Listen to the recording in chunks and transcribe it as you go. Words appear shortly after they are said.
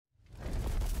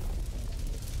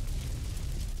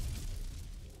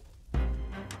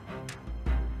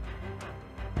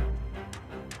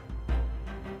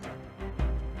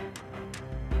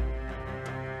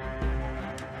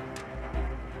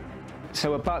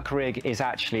So a buck rig is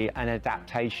actually an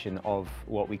adaptation of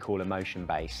what we call a motion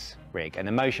base rig. And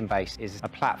a motion base is a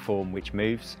platform which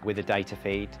moves with a data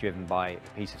feed driven by a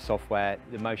piece of software.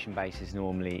 The motion base is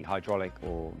normally hydraulic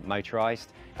or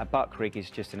motorized. A buck rig is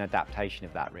just an adaptation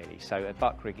of that, really. So a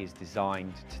buck rig is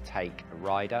designed to take a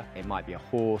rider. It might be a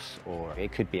horse or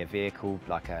it could be a vehicle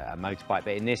like a motorbike,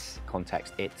 but in this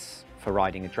context it's for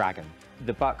riding a dragon.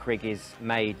 The buck rig is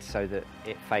made so that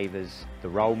it favours the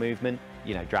roll movement.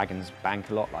 You know, dragons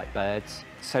bank a lot like birds.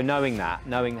 So knowing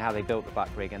how they built the buck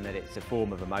rig and that it's a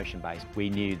form of a motion base, we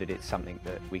knew that it's something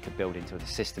that we could build into the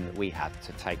system that we had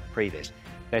to take previous.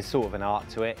 There's sort of an art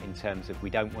to it in terms of we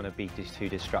don't want to be too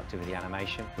destructive of the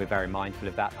animation. We're very mindful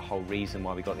of that. The whole reason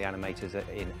why we got the animators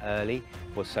in early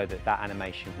was so that that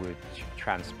animation would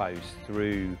transpose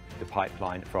through the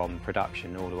pipeline from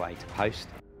production all the way to post.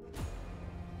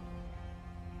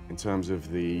 In terms of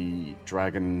the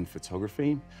dragon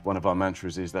photography, one of our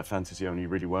mantras is that fantasy only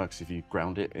really works if you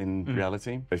ground it in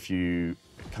reality. If you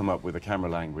come up with a camera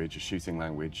language, a shooting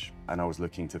language, and I was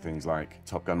looking to things like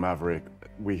Top Gun Maverick,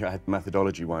 we had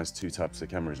methodology-wise two types of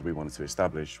cameras we wanted to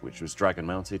establish, which was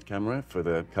dragon-mounted camera for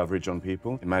the coverage on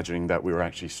people, imagining that we were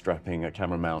actually strapping a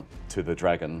camera mount to the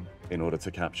dragon in order to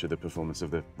capture the performance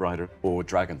of the rider, or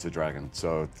dragon to dragon.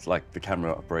 So it's like the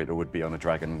camera operator would be on a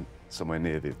dragon somewhere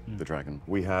near the dragon.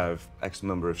 We have X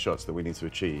number of shots that we need to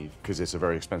achieve because it's a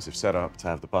very expensive setup to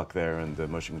have the buck there and the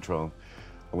motion control,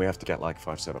 and we have to get like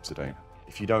 5 setups a day.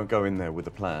 If you don't go in there with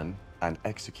a plan and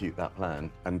execute that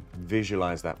plan and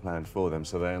visualize that plan for them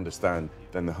so they understand,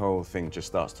 then the whole thing just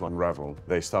starts to unravel.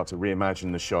 They start to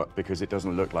reimagine the shot because it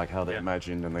doesn't look like how they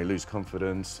imagined and they lose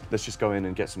confidence. Let's just go in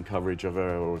and get some coverage of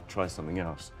her or try something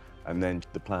else. And then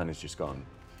the plan is just gone.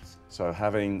 So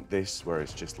having this where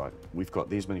it's just like, we've got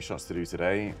these many shots to do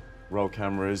today, roll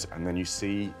cameras, and then you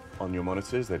see on your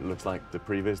monitors that it looks like the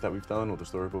previs that we've done or the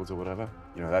storyboards or whatever.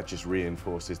 You know, that just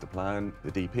reinforces the plan.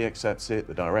 The DP accepts it,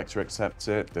 the director accepts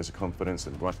it, there's a confidence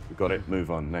and right, we've got it, move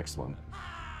on, next one.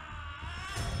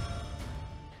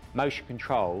 Motion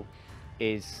control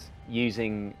is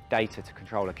using data to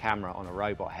control a camera on a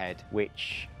robot head,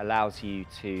 which allows you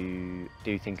to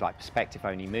do things like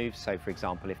perspective-only moves. So, for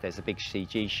example, if there's a big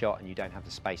CG shot and you don't have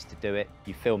the space to do it,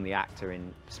 you film the actor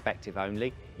in perspective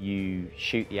only. You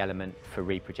shoot the element for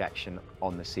reprojection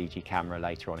on the CG camera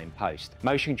later on in post.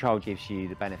 Motion control gives you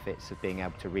the benefits of being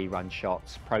able to rerun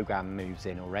shots, program moves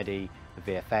in already, the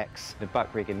VFX. The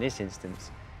buck rig in this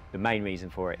instance, the main reason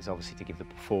for it is obviously to give the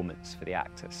performance for the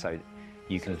actor so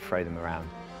you can throw them around.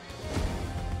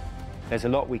 There's a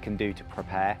lot we can do to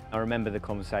prepare. I remember the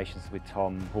conversations with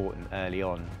Tom Horton early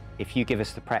on. If you give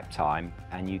us the prep time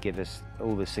and you give us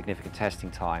all the significant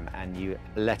testing time and you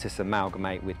let us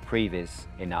amalgamate with previs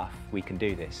enough, we can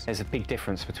do this. There's a big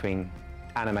difference between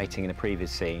animating in a previs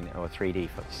scene or a 3D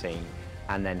scene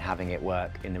and then having it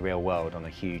work in the real world on a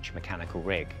huge mechanical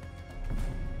rig.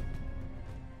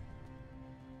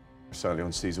 Certainly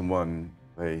on season 1,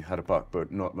 they had a buck,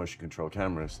 but not motion control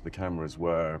cameras. The cameras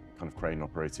were kind of crane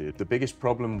operated. The biggest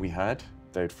problem we had,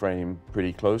 they'd frame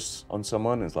pretty close on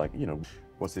someone. It's like, you know,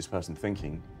 what's this person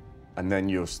thinking? And then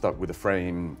you're stuck with a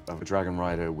frame of a dragon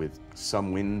rider with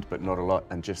some wind, but not a lot,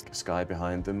 and just sky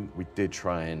behind them. We did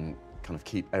try and kind of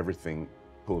keep everything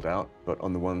pulled out, but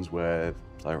on the ones where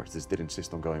directors did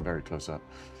insist on going very close up,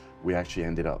 we actually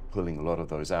ended up pulling a lot of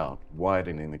those out,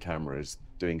 widening the cameras,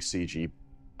 doing CG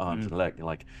arms and legs,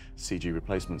 like CG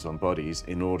replacements on bodies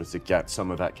in order to get some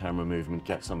of that camera movement,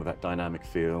 get some of that dynamic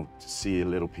feel, to see a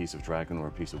little piece of dragon or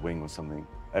a piece of wing or something.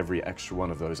 Every extra one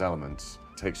of those elements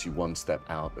takes you one step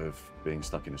out of being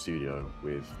stuck in a studio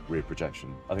with rear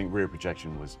projection. I think rear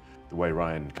projection was the way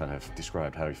Ryan kind of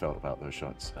described how he felt about those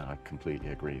shots, and I completely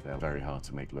agree. They're very hard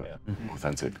to make look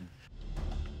authentic.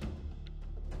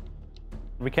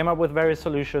 We came up with various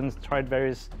solutions, tried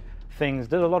various things,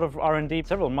 did a lot of R&D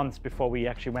several months before we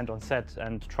actually went on set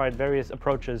and tried various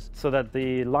approaches so that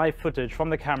the live footage from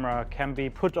the camera can be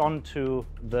put onto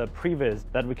the previs,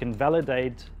 that we can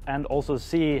validate and also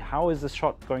see how is this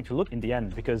shot going to look in the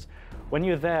end. Because when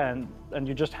you're there and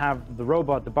you just have the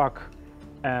robot, the buck,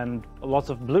 and lots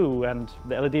of blue and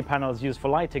the LED panels used for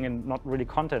lighting and not really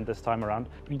content this time around,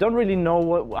 you don't really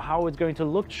know how it's going to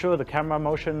look. Sure, the camera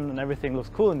motion and everything looks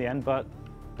cool in the end, but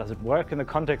does it work in the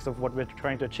context of what we're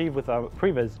trying to achieve with our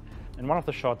previs? In one of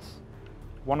the shots,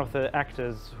 one of the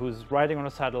actors who's riding on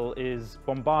a saddle is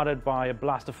bombarded by a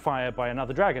blast of fire by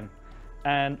another dragon.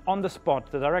 And on the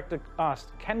spot, the director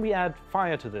asked, can we add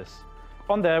fire to this?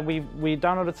 On there, we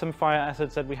downloaded some fire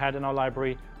assets that we had in our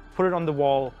library, put it on the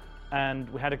wall, and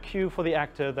we had a cue for the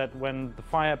actor that when the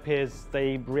fire appears,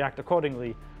 they react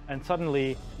accordingly. And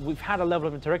suddenly we've had a level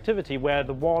of interactivity where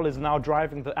the wall is now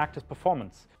driving the actor's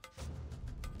performance.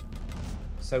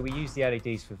 So we used the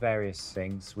LEDs for various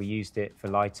things. We used it for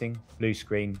lighting, blue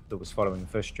screen that was following the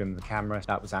frustum of the camera.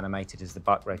 That was animated as the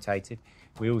buck rotated.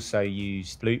 We also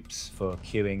used loops for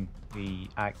cueing the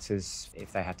actors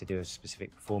if they had to do a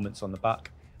specific performance on the buck,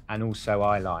 and also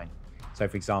eyeline. So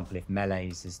for example, if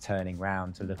Melees is turning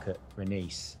round to look at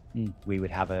Renice, we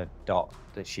would have a dot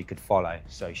that she could follow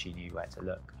so she knew where to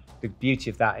look. The beauty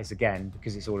of that is, again,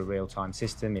 because it's all a real-time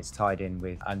system, it's tied in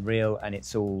with Unreal and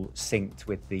it's all synced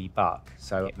with the buck.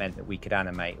 So it meant that we could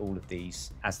animate all of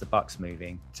these as the buck's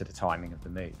moving to the timing of the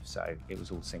move. So it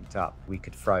was all synced up. We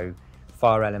could throw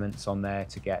fire elements on there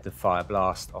to get the fire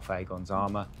blast off Aegon's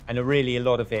armor. And really a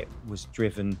lot of it was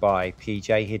driven by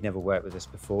PJ. He'd never worked with us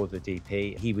before, the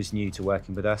DP. He was new to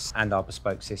working with us and our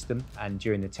bespoke system. And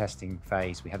during the testing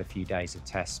phase, we had a few days of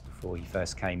tests before he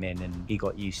first came in, and he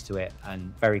got used to it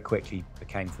and very quickly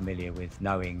became familiar with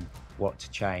knowing what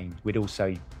to change. We'd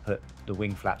also put the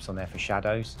wing flaps on there for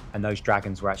shadows, and those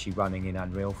dragons were actually running in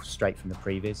Unreal straight from the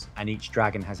previs, and each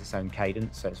dragon has its own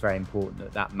cadence, so it's very important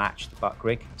that that matched the buck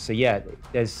rig. So yeah,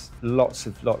 there's lots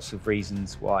of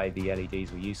reasons why the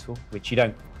LEDs were useful, which you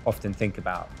don't often think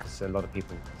about because a lot of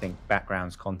people think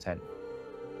background's content.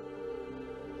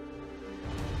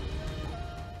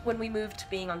 When we moved to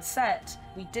being on set,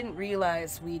 we didn't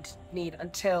realize we'd need,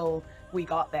 until we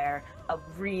got there, a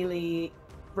really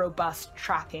robust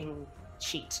tracking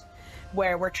sheet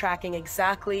where we're tracking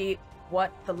exactly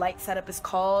what the light setup is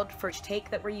called for each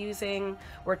take that we're using.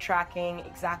 We're tracking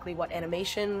exactly what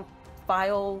animation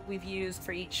file we've used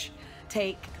for each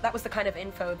take. That was the kind of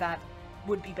info that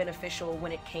would be beneficial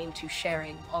when it came to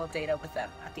sharing all the data with them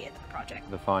at the end of the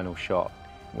project. The final shot,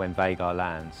 when Vhagar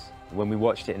lands, when we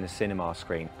watched it in the cinema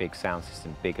screen, big sound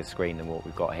system, bigger screen than what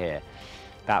we've got here,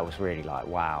 that was really like,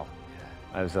 wow.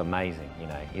 It was amazing, you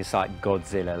know. It's like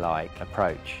Godzilla-like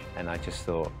approach. And I just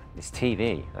thought, it's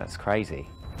TV, that's crazy.